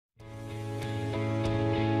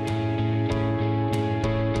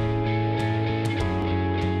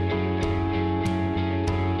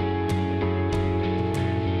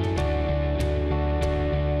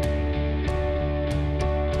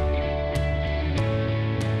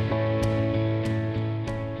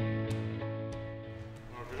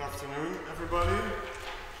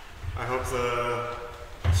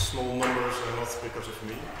of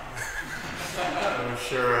me. I'm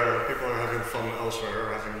sure people are having fun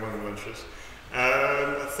elsewhere, having long lunches.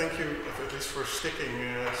 Thank you at least for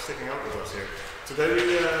sticking out with us here. Today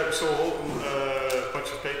we saw a whole bunch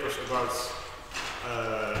of papers about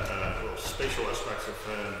well, spatial aspects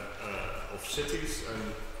of cities,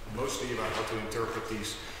 and mostly about how to interpret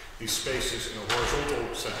these spaces in a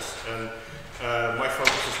horizontal sense. And my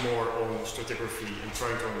focus is more on stratigraphy and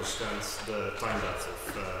trying to understand the time depth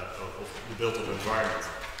of the built-up environment.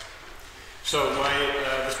 So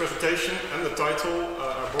this presentation and the title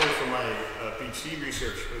are born from my PhD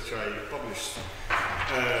research, which I published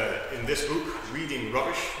in this book, Reading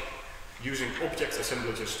Rubbish, using object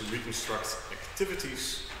assemblages to reconstruct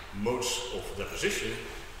activities, modes of deposition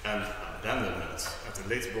and abandonment at the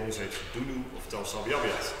late Bronze Age Dunu of Tell Sabi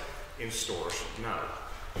Abyad, in stores now.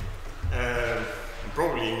 And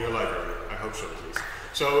probably in your library, I hope so at least.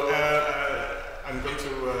 So I'm going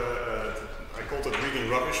to, I called it Reading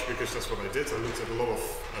Rubbish because that's what I did. I looked at a lot of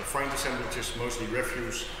find assemblages, mostly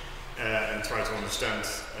refuse, and tried to understand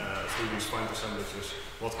through these find assemblages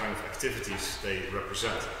what kind of activities they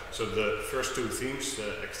represent. So the first two themes,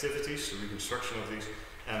 the activities, the reconstruction of these,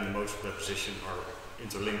 and the modes of deposition are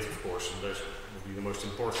interlinked, of course, and those will be the most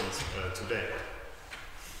important today.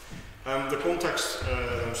 The context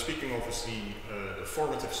I'm speaking of is the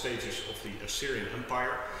formative stages of the Assyrian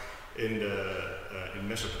Empire in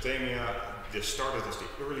Mesopotamia. This started as the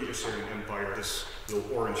early Assyrian Empire, this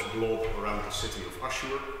little orange blob around the city of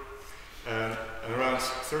Ashur. And around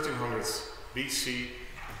 1300 BC,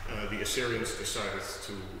 the Assyrians decided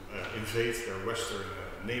to invade their western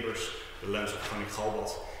neighbors, the lands of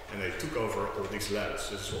Khalbat, and they took over all these lands.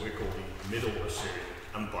 This is what we call the Middle Assyrian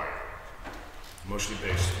Empire, mostly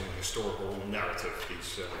based on the historical narrative,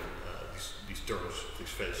 these terms, these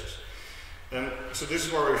phases. So this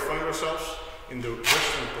is where we find ourselves, in the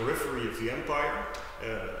western periphery of the empire,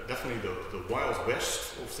 definitely the wild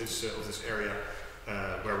west of this area,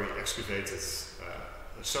 where we excavated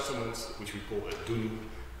a settlement which we call a Dunu,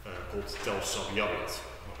 called Tell Sabi Abyad.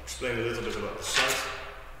 I'll explain a little bit about the site.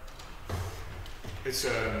 It's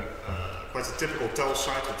quite a typical Tell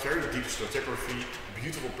site with very deep stratigraphy,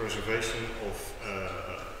 beautiful preservation of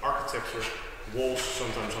architecture, walls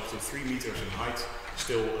sometimes up to 3 meters in height,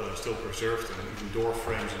 still preserved, and even door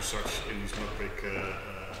frames and such in these mud brick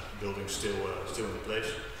buildings still in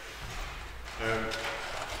place.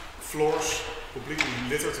 Floors completely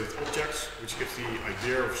littered with objects, which gives the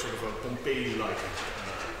idea of sort of a Pompeii-like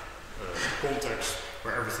context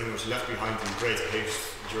where everything was left behind in great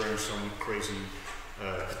haste during some crazy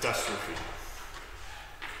catastrophe.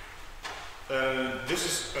 This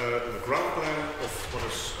is the ground plan of what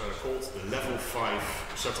is called the level 5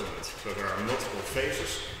 settlement. So there are multiple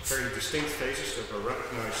phases, very distinct phases that are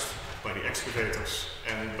recognized by the excavators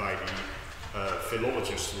and by the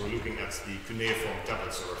philologists who were looking at the cuneiform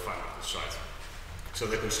tablets that were found at the site. So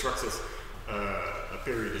they constructed a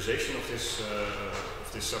periodization of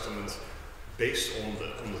this settlement based on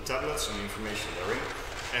the tablets and the information therein,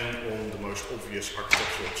 and on the most obvious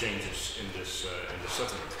architectural changes in this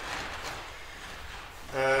settlement.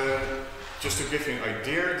 Just to give you an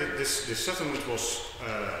idea, this settlement was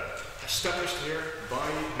established here by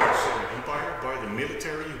the Assyrian Empire, by the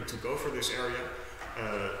military who took over this area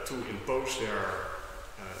to impose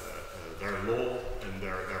their law and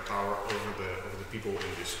their power over the people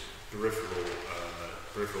in this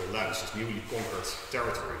peripheral lands, these newly conquered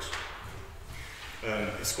territories.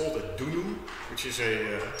 It's called a Dunu, which is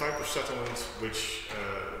a type of settlement which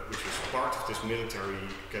is part of this military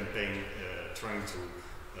campaign trying to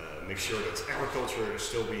make sure that agriculture is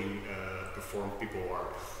still being performed. People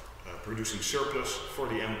are producing surplus for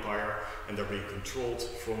the empire, and they're being controlled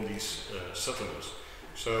from these settlements.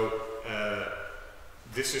 So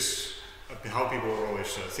this is how people are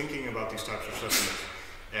always thinking about these types of settlements,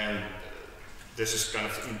 and this is kind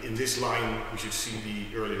of in this line we should see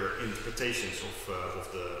the earlier interpretations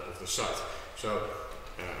of the site. So,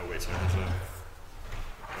 oh wait, I have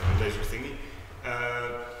a laser thingy.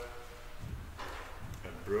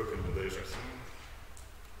 I've broken the laser thingy.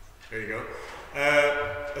 There you go.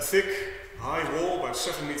 A thick, high wall, about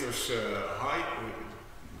 7 meters high,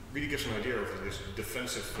 really gives an idea of this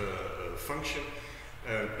defensive function.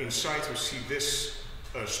 Inside we see this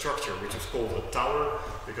structure, which is called a tower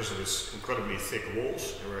because of its incredibly thick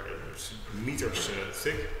walls. They were meters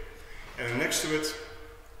thick. And next to it,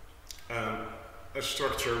 a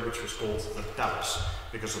structure which was called the palace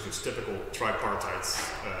because of its typical tripartite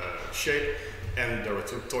shape. And there were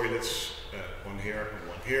 2 toilets, one here and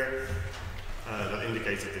one here, that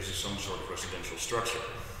indicated this is some sort of residential structure.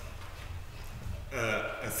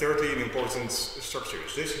 And thirdly, an important structure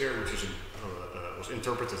is this here, which is was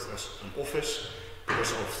interpreted as an office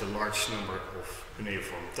because of the large number of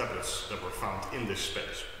cuneiform tablets that were found in this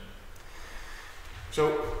space.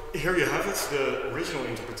 So here you have it, the original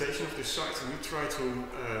interpretation of this site, and we try to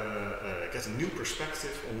get a new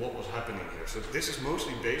perspective on what was happening here. So this is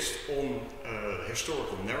mostly based on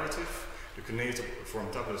historical narrative, the cuneiform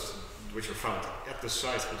tablets which were found at the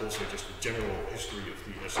site, but also just the general history of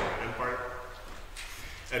the Assyrian Empire.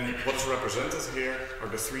 And what is represented here are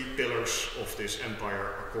the three pillars of this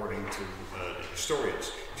empire according to the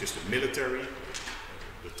historians, which is the military,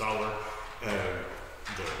 the tower,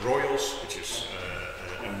 the royals, which is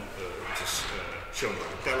shown by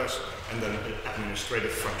the palace, and then the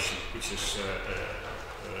administrative function, which is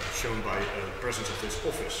shown by the presence of this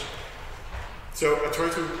office. So I try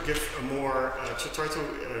to give a more,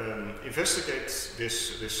 investigate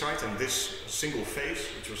this site and this single phase,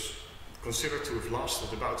 which was considered to have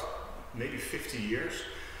lasted about maybe 50 years,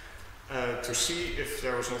 to see if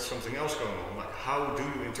there was not something else going on. Like, how do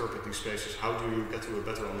you interpret these spaces? How do you get to a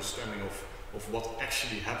better understanding of what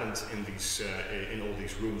actually happened in these, in all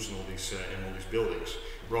these rooms and in all these buildings,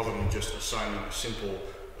 rather than just assigning a simple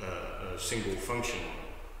single function.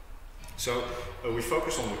 So we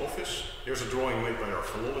focus on the office. Here's a drawing made by our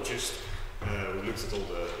philologist. We looked at all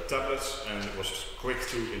the tablets, and it was quick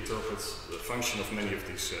to interpret the function of many of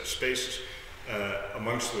these spaces,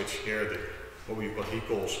 amongst which here what he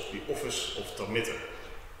calls the office of Tamita.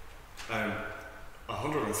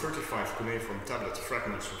 135 cuneiform tablet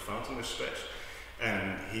fragments were found in this space,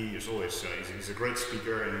 and he is always he's a great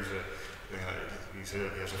speaker, and he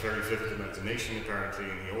has a very vivid imagination apparently,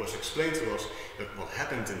 and he always explained to us that what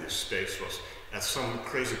happened in this space was, at some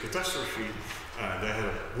crazy catastrophe, they had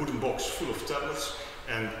a wooden box full of tablets,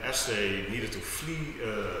 and as they needed to flee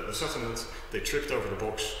the settlement, they tripped over the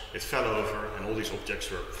box, it fell over, and all these objects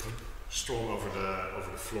were strewn over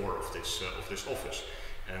the floor of this office.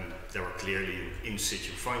 And they were clearly in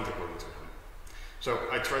situ find, according to him. So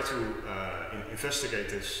I tried to investigate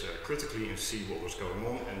this critically and see what was going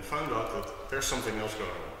on, and found out that there's something else going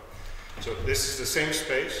on. So this is the same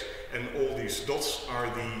space, and all these dots are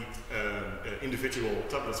the individual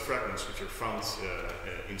tablet fragments which are found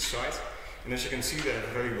inside. And as you can see, they have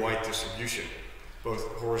a very wide distribution, both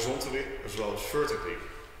horizontally as well as vertically.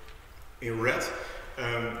 In red,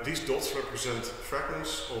 these dots represent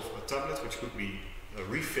fragments of a tablet which could be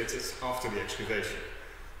refitted after the excavation.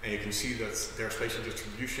 And you can see that their spatial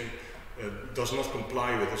distribution does not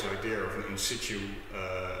comply with this idea of an in situ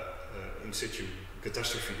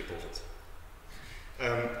catastrophe deposit.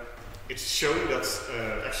 It's shown that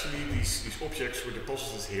actually these objects were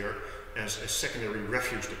deposited here as a secondary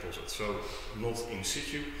refuse deposit, so not in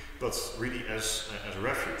situ, but really as a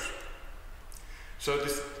refuse. So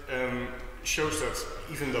this shows that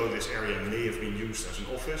even though this area may have been used as an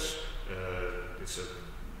office,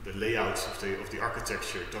 the layout of the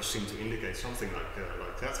architecture does seem to indicate something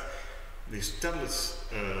like that. This tablet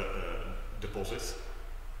deposit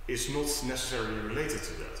is not necessarily related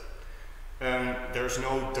to that. There is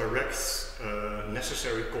no direct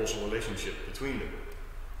necessary causal relationship between them.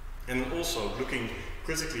 And also, looking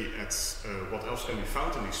critically at what else can be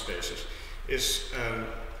found in these spaces, is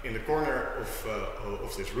in the corner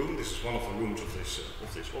of this room. This is one of the rooms of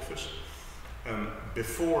this office.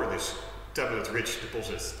 Before this tablet-rich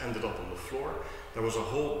deposit ended up on the floor, there was a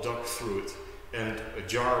hole dug through it, and a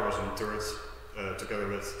jar was interred together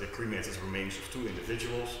with the cremated remains of 2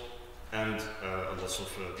 individuals and lots of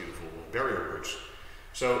beautiful burial roots.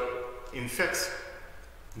 So, in fact,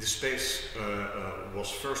 this space was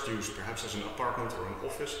first used perhaps as an apartment or an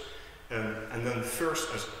office, and then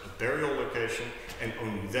first as a burial location, and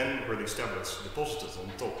only then were these tablets deposited on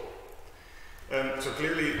top. So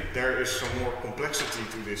clearly there is some more complexity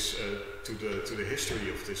to this, to the history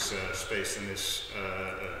of this space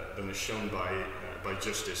than is shown by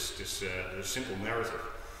just this simple narrative.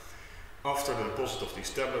 After the deposit of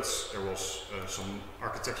these tablets, there was some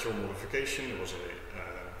architectural modification. There was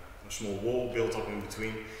a small wall built up in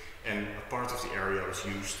between, and a part of the area was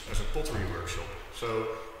used as a pottery workshop. So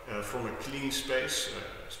from a clean space,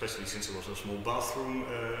 especially since there was a small bathroom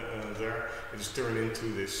there, it is turned into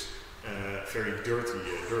this very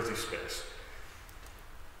dirty space.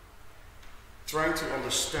 Trying to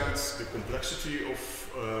understand the complexity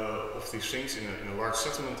of these things in a large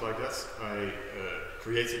settlement like that, I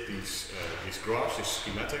created these graphs, these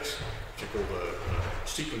schematics, which I call the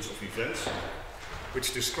sequence of events,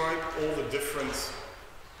 which describe all the different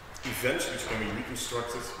events which can be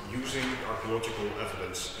reconstructed using archaeological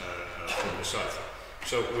evidence from the site.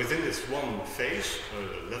 So within this one phase,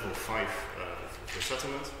 level 5 of the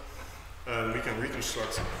settlement, we can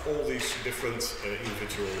reconstruct all these different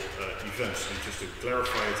individual events. And just to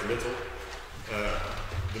clarify it a little,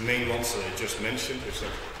 the main ones that I just mentioned is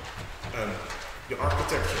that the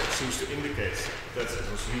architecture seems to indicate that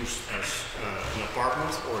it was used as an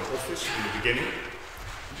apartment or an office in the beginning.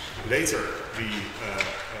 Later, the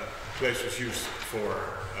place was used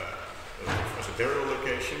for as a burial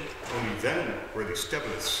location. Only then were these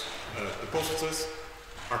tablets deposited,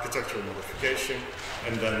 architectural modification,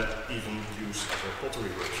 and then even used as a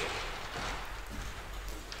pottery workshop.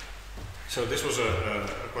 So this was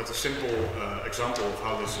quite a simple example of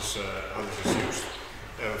how this is used.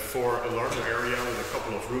 For a larger area with a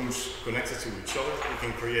couple of rooms connected to each other, we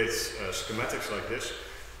can create schematics like this,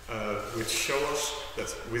 which show us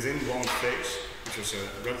that within one phase, which is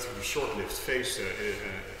a relatively short-lived phase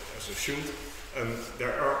as assumed,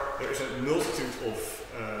 there is a multitude of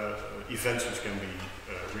events which can be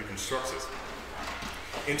reconstructed.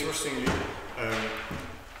 Interestingly,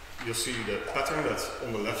 you'll see the pattern that's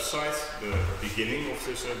on the left side, the beginning of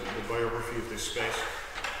this, the biography of this space.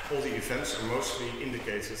 All the events are mostly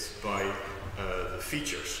indicated by the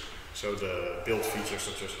features. So the built features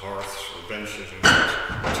such as hearths or benches and things,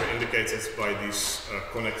 which are indicated by these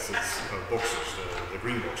connected boxes, the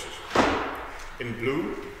green boxes. In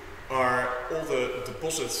blue are all the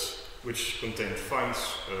deposits which contain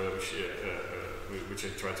finds, which I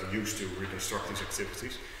try to use to reconstruct these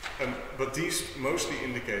activities. But these mostly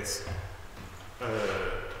indicate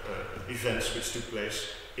events which took place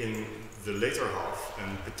in the later half,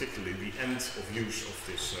 and particularly the end of use of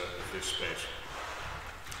this space.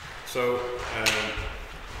 So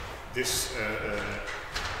these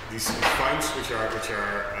finds, which are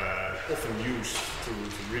often used to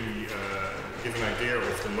really give an idea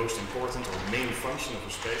of the most important or main function of a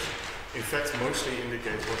space, in fact, mostly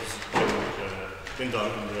indicate what has been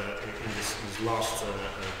done in this last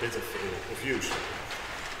bit of use.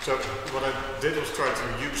 So what I did was try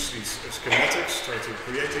to use these schematics, try to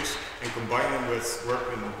create these, and combine them with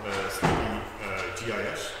work in 3D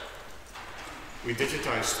GIS. We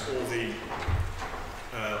digitized all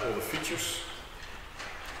the features.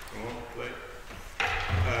 Come on, play.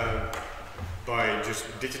 By just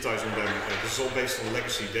digitizing them. This is all based on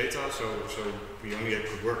legacy data, so we only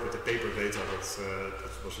could work with the paper data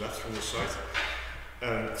that was left from the site.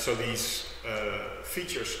 So these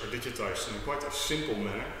features are digitized in quite a simple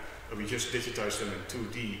manner. We just digitized them in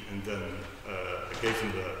 2D and then gave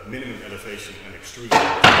them the minimum elevation and extruded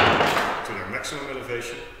them to their maximum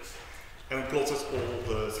elevation, and plotted all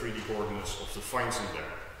the 3D coordinates of the finds in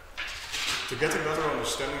there. To get a better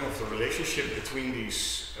understanding of the relationship between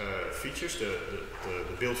these features,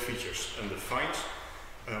 the built features and the finds,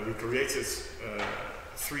 we created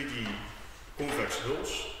 3D convex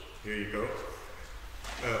hulls. Here you go.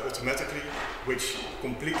 Automatically, which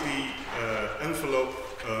completely envelope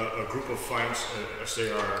a group of finds as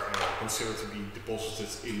they are considered to be deposited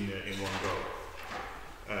in one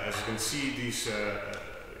go. As you can see, these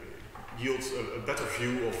yield a better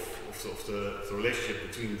view of the relationship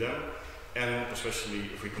between them, and especially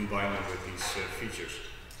if we combine them with these features.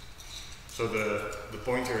 So the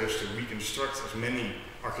point here is to reconstruct as many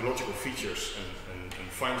archaeological features and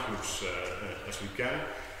find groups as we can,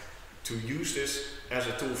 to use this as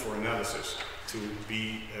a tool for analysis, to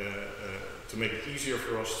make it easier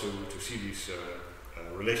for us to see these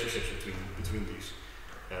relationships between these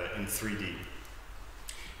in 3D.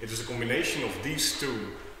 It is a combination of these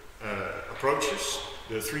two approaches,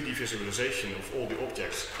 the 3D visualization of all the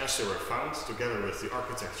objects as they were found, together with the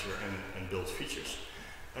architecture and built features,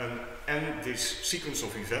 and this sequence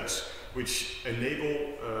of events which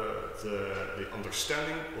enable the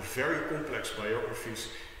understanding of very complex biographies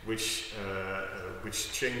which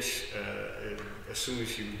change as soon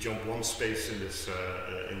as you jump one space in this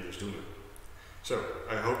doodle. So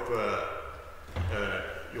I hope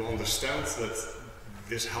you understand that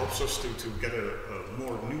this helps us to get a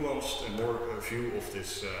more nuanced and more view of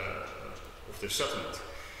this settlement.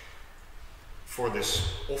 For this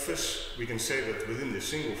office, we can say that within this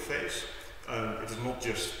single phase, it is not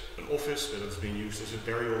just an office, but it's being used as a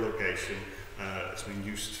burial location. It's been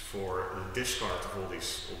used for the discard of all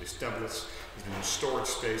these tablets. It's been a storage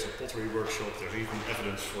space, a pottery workshop. There's even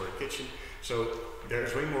evidence for a kitchen. So there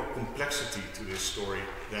is way more complexity to this story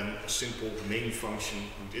than a simple main function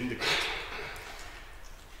would indicate.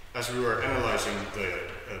 As we were analyzing the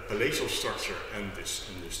palatial structure and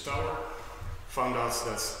this tower, found out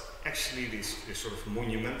that actually this sort of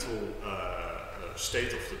monumental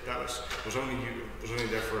state of the palace was only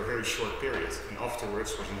there for a very short period, and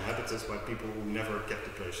afterwards was inhabited by people who never kept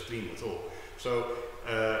the place clean at all. So,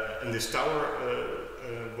 and this tower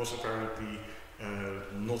was apparently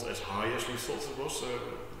not as high as we thought it was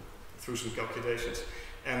through some calculations,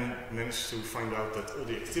 and managed to find out that all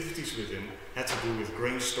the activities within had to do with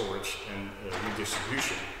grain storage and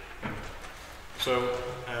redistribution. So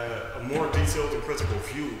a more detailed and critical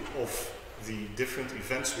view of the different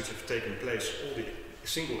events which have taken place, all the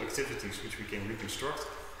single activities which we can reconstruct,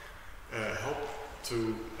 help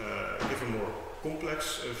to give a more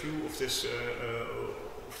complex view of this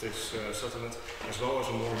settlement, as well as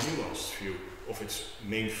a more nuanced view of its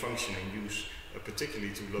main function and use,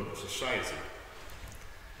 particularly to local society.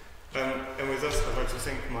 And with that, I'd like to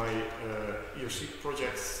thank my ERC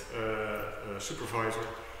project supervisor,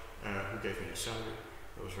 who gave me a salary.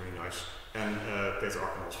 That was very nice. And Peter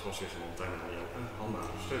Akkermans, voorzitter van Tijn en Hanna,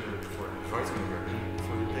 voor inviting me here,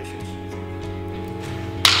 for your patience.